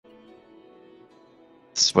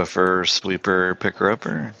Swiffer, sweeper, picker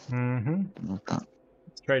upper. Mm-hmm.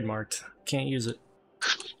 It's trademarked. Can't use it.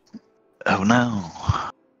 Oh no.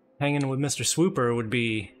 Hanging with Mr. Swooper would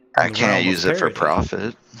be. I can't use it for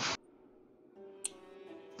profit.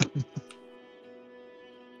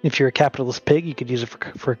 If you're a capitalist pig, you could use it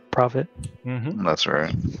for profit. Mm-hmm. That's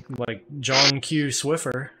right. Like John Q.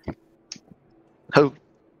 Swiffer. Oh.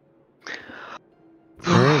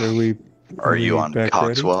 Alright, are you on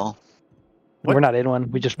Coxwell? We're not in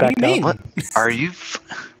one. We just backed out. What? Are you?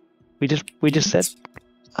 We just said.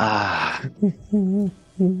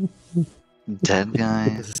 Dead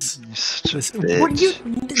guy.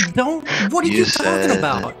 What are you talking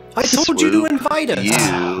about? I told you to invite us.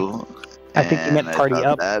 I think you meant party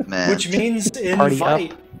up. Which means invite.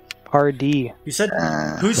 Party up. Party. You said,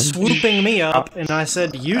 who's swooping me up? And I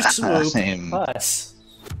said, you swoop us.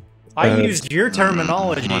 I used your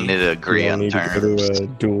terminology. We need to agree on terms. Need to go to a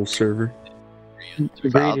dual server.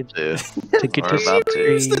 About to.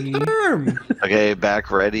 Use the term. Okay,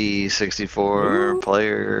 back ready. 64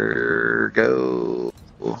 player. Go.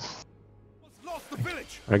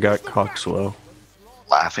 I got Coxwell.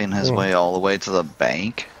 Laughing his way all the way to the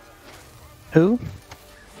bank. Who?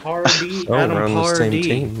 Hardy. Oh, Adam we're on the same Hardy.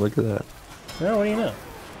 team. Look at that. No, what do you know?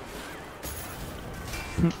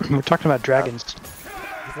 We're talking about dragons.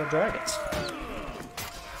 What dragons?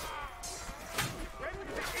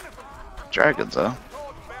 Dragons, huh?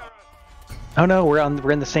 Oh no, we're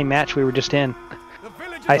in the same match we were just in.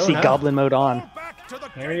 I see Goblin mode on.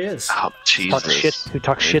 There he is. Oh Jesus! Who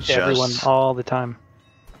talks shit to everyone all the time.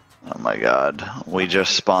 Oh my God! We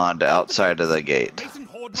just spawned outside of the gate.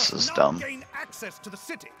 This is dumb.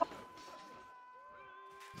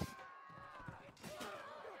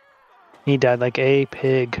 He died like a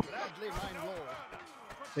pig.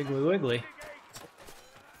 Wiggly Wiggly.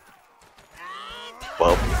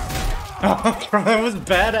 Well. Oh, that was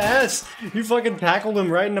badass! You fucking tackled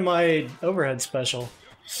him right into my overhead special.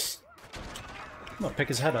 I'm gonna pick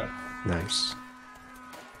his head up. Nice.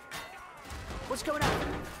 What's going on?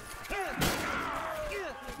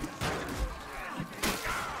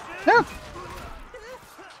 Yeah.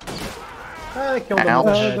 I killed him with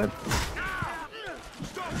the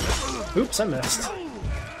head. Oops, I missed.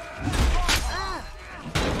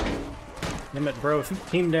 Damn it, bro. If you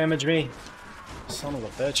team damage me. Son of a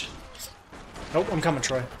bitch. Oh, I'm coming,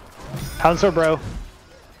 Troy. Pouncer, bro.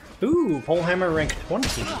 Ooh, Polehammer rank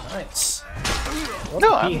 20. Nice.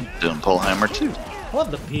 No, I'm doing Polehammer too.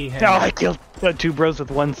 Love the P hammer. Oh, I killed 2 bros with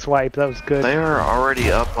 1 swipe. That was good. They are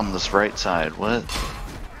already up on this right side. What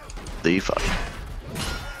the fuck?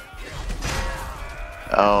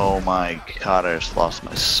 Oh my God! I just lost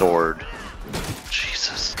my sword.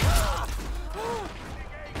 Jesus.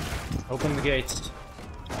 Open the gates.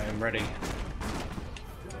 I am ready.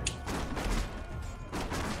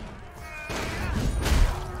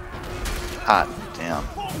 Hot damn.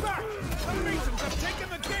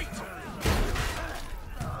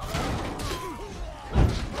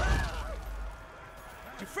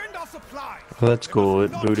 Well, that's cool.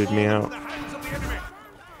 It booted me out.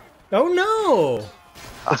 Oh no!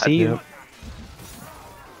 I see you.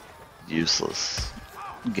 Useless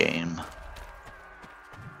game.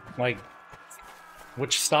 Like,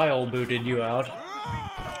 which style booted you out?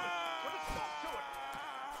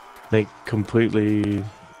 They completely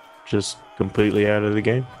out of the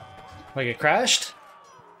game. Like it crashed?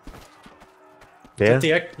 Yeah.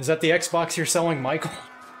 Is that the Xbox you're selling, Michael?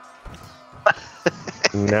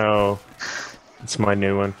 No. It's my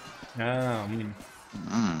new one. Oh,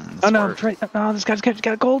 Oh no, that's right. Oh, this guy's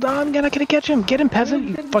got gold. Oh, I'm gonna catch him. Get him, peasant.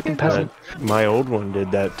 You fucking peasant. My old one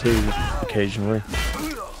did that too, occasionally.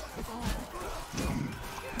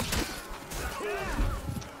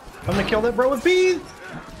 I'm gonna kill that bro with bees!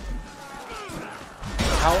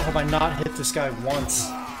 How have I not hit this guy once?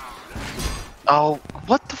 Oh,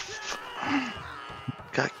 what the f-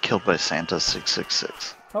 Got killed by Santa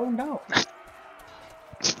 666. Oh no.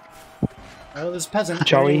 Oh, this peasant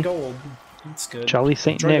Jolly carrying gold. That's good. Jolly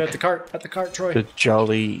Saint Troy, Nick. at the cart, Troy. The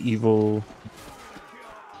jolly evil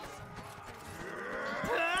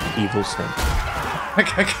saint. I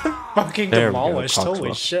got fucking There we go, demolished. Holy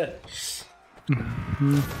Coxwell. shit.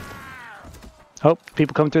 Oh,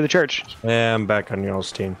 people coming through the church. Yeah, I'm back on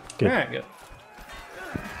y'all's team. Good. Alright, good.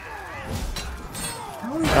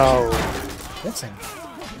 Oh, That's him.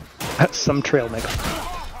 that's some trail nigga.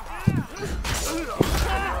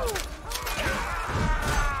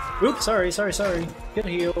 Oops, sorry. Get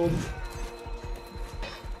healed.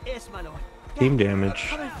 Yes, my lord. Team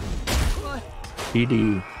damage.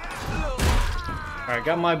 PD. Alright,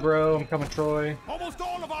 got my bro. I'm coming, Troy. Almost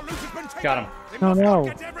all of our loot has been taken. Got him. Oh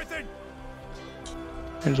no.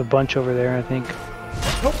 There's a bunch over there, I think.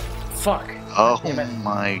 Oh, fuck. Oh Damn it.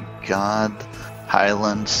 my god.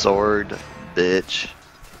 Highland sword, bitch.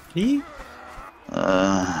 He?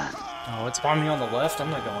 Oh, it spawned me on the left? I'm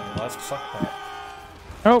not going left. Fuck that.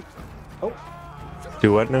 Oh! Oh.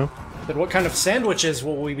 Do what now? But what kind of sandwiches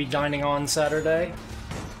will we be dining on Saturday?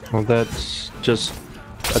 Well, that's just.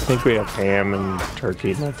 I think we have ham and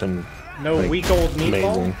turkey. Nothing. No like, week-old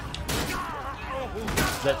meatball? amazing.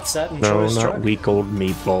 That's set in No, Troy's not truck? week-old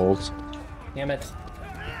meatballs. Damn it.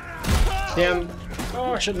 Damn.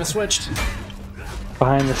 Oh, I shouldn't have switched.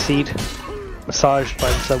 Behind the seat. Massaged by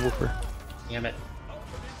the subwoofer. Damn it.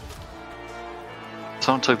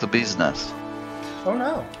 Someone took the bee's nest. Oh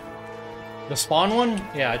no. The spawn one?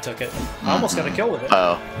 Yeah, I took it. I almost got a kill with it.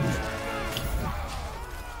 Oh.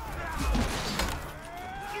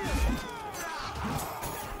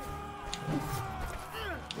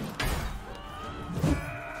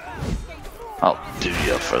 I'll do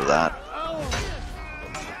you for that.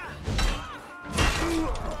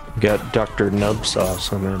 Got Dr. Nub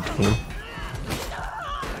Sauce on our team.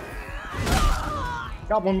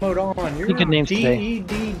 Goblin mode on. You're Good names today.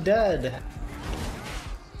 DED dead.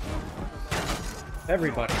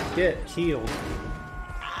 Everybody, get healed.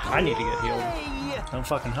 I need to get healed. Don't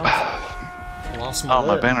fucking help. I lost my Oh,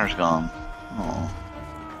 my lip. banner's gone. Oh.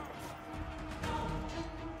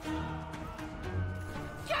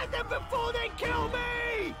 Get them before they kill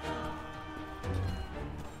me!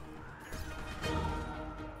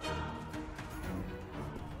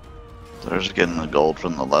 They're just getting the gold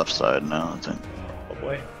from the left side now, I think. Oh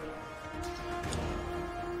boy.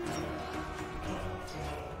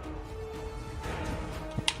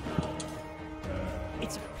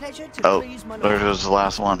 It's a pleasure to Oh, please my there lord. goes the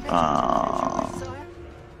last one. Ooh,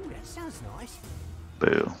 that sounds nice.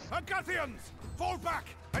 Boo. Agathians, fall back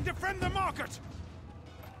and defend the market!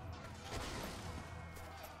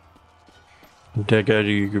 Deckard, are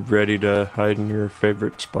you ready to hide in your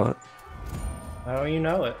favorite spot? Oh, you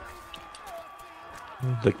know it.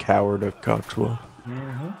 The coward of Coxwell.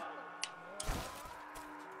 Mm-hmm.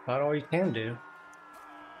 About all you can do.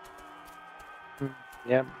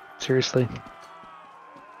 Yep, seriously.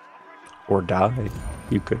 Or die.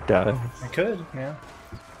 You could die. I could, yeah.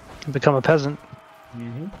 Become a peasant.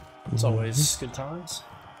 Mm-hmm. It's always good times.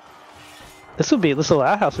 This little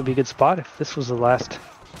outhouse would be a good spot if this was the last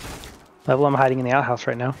level. I'm hiding in the outhouse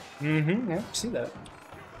right now. Mm-hmm, yeah, see that.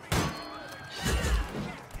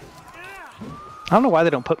 I don't know why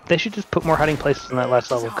they should just put more hiding places in that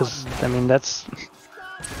last level, because, I mean, that's...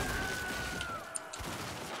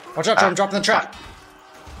 Watch out, I'm dropping the trap.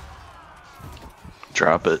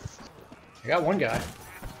 Drop it. I got one guy.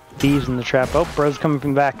 Thieves in the trap. Oh, bro's coming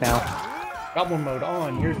from back now. Goblin mode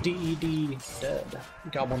on, you're DED dead.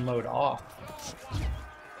 Goblin mode off.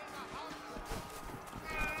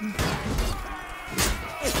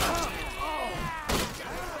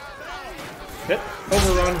 Hit,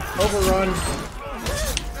 overrun.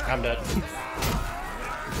 I'm dead.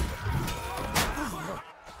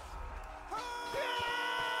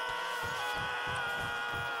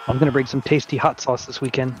 I'm gonna bring some tasty hot sauce this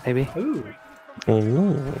weekend, maybe. Ooh,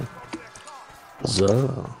 Ooh.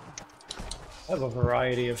 So. I have a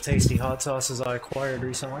variety of tasty hot sauces I acquired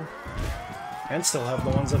recently. And still have the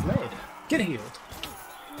ones I've made. Get healed.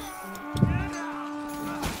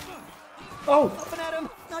 Oh! Up and at 'em.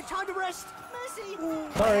 No time to rest. Mercy.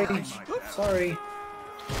 Sorry. Sorry.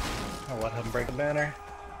 I'll let him break a banner.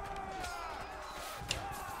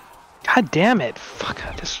 God damn it! Fuck,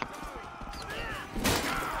 I just...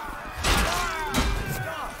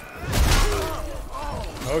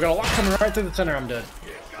 Oh, we got a lock coming right through the center. I'm dead.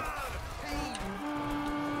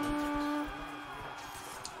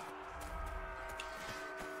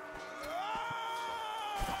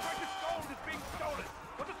 Gold is being stolen!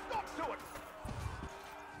 Put a stop to it!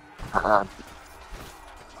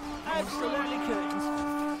 Absolutely curtains.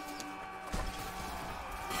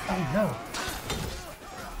 Oh no.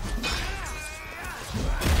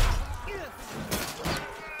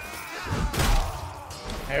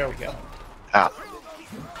 There we go. Ah,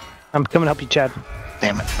 I'm coming to help you, Chad.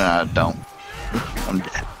 damn it. Don't. I'm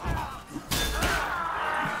dead.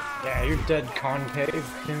 Yeah, you're dead,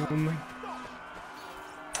 concave tomb.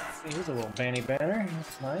 Here's a little Banny banner.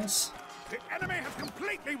 That's nice. The enemy has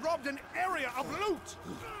completely robbed an area of loot!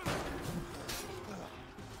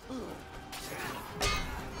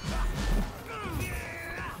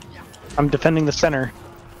 I'm defending the center.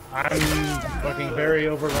 I'm looking very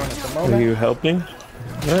overrun at the Are moment. you helping?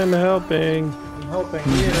 I'm helping. I'm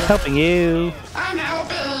helping you. Helping you. I'm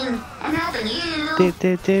helping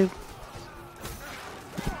you. Do.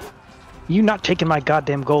 You not taking my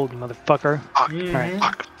goddamn gold, you motherfucker. Fuck, Alright.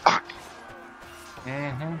 fuck, fuck.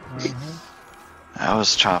 I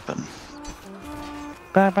was chopping.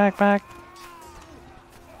 Back.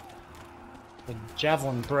 The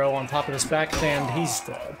javelin bro on top of this backstand, he's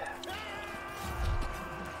dead.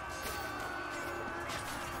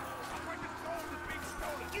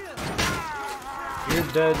 You're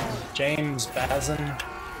dead, James Bazin.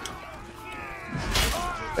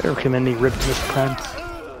 Better commend me ripped this prime.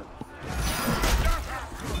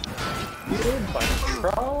 Good by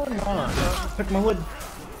crawling on. Pick my wood.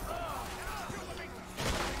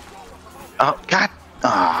 Oh, God.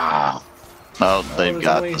 Ah. Oh, they've there's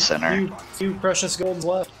got only the center. Few precious golds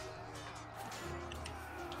left.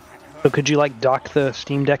 So could you like dock the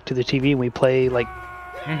Steam Deck to the TV and we play like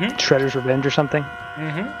Shredder's Revenge or something?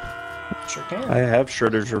 Sure can. I have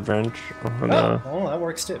Shredder's Revenge on well, that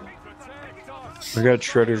works too. I got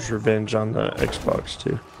Shredder's Revenge on the Xbox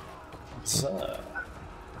too.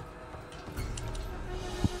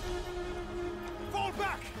 Fall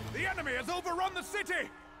back! The enemy has overrun the city!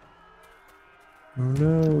 Oh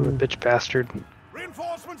no. Bitch bastard.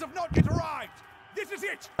 Reinforcements have not yet arrived! This is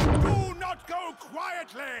it! Do not go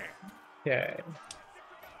quietly! Okay. Let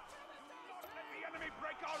the enemy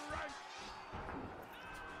break our ranks!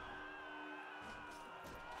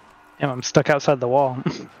 Damn, I'm stuck outside the wall.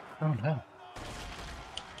 Oh no.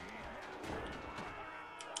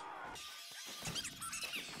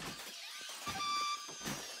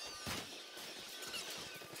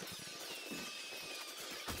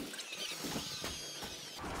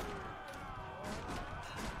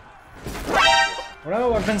 Oh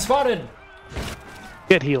no, I've been spotted!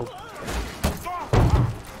 Get healed.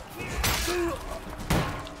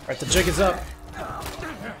 Alright, the jig is up.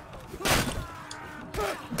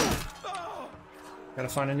 Gotta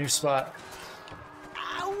find a new spot.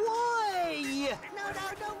 Away!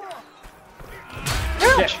 No more!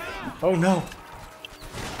 Yeah. Oh no!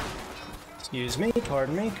 Excuse me,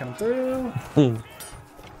 pardon me, come through.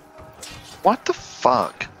 What the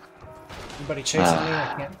fuck? Anybody chasing me?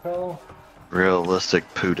 I can't tell. Realistic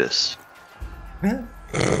Pootis.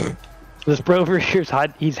 This bro over here's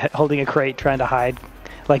he's holding a crate trying to hide,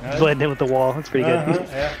 like blend in with the wall. It's pretty good.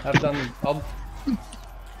 Yeah, I'll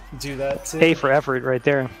do that too. A for effort right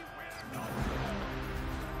there.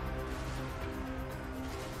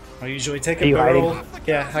 I usually take Are a you barrel. hiding?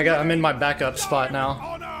 Yeah, I'm in my backup spot now.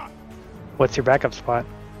 Honor! What's your backup spot?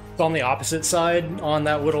 It's on the opposite side, on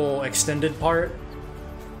that little extended part.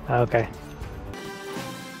 Okay.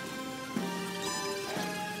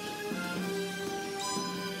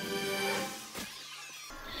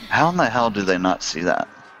 How in the hell do they not see that?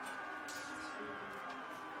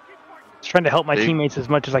 Just trying to help my Big- teammates as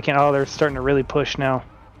much as I can. Oh, they're starting to really push now.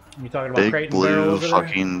 You talking about crate Big and barrel blue over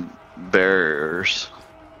fucking barriers.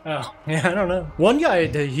 there? Oh, yeah, I don't know. One guy,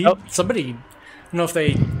 somebody, I don't know if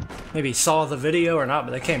they maybe saw the video or not,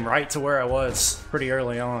 but they came right to where I was pretty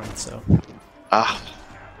early on, so Ah,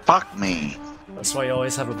 fuck me. that's why you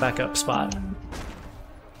always have a backup spot.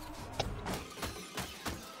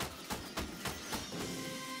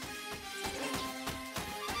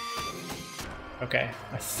 Okay,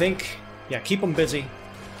 I think, yeah, keep them busy.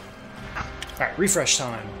 Alright, refresh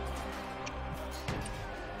time.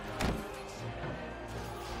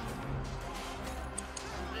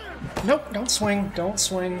 Nope, don't swing, don't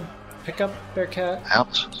swing. Pick up Bearcat,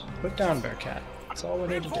 Ouch. put down Bearcat. That's all we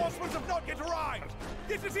need to do. Reinforcements have not yet arrived!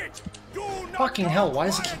 This is it! Do not Fucking go hell, why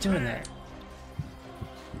does it keep quietly. doing that?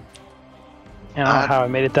 I don't know how I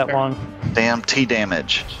made it that long. Damn T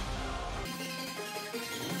damage.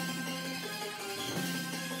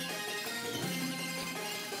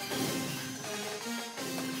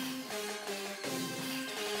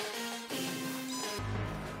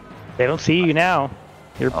 They don't see you now.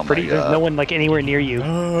 You're Oh my pretty. There's God. no one like anywhere near you.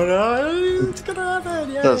 Oh no, it's gonna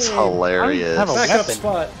happen, yay! That's hilarious. I have a Backup weapon.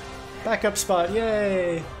 spot. Backup spot,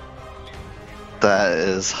 yay! That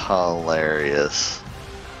is hilarious.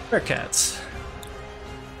 Bearcats.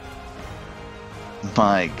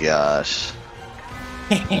 My gosh.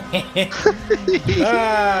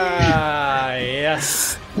 Ah,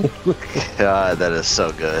 yes. God, that is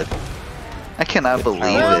so good. I cannot believe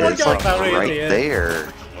Oh, it. It's look like out, Barry, at right the end. there.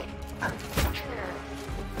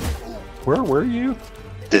 Where were you?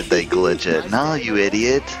 Did they glitch it? No, you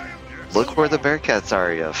idiot. Look where the Bearcats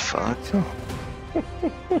are, you fuck.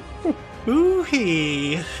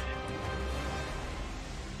 Ooh-hee.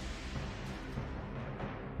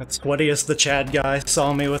 That's sweatiest the Chad guy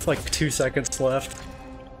saw me with like 2 seconds left.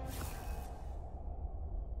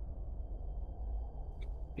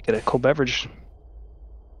 You get a cold beverage.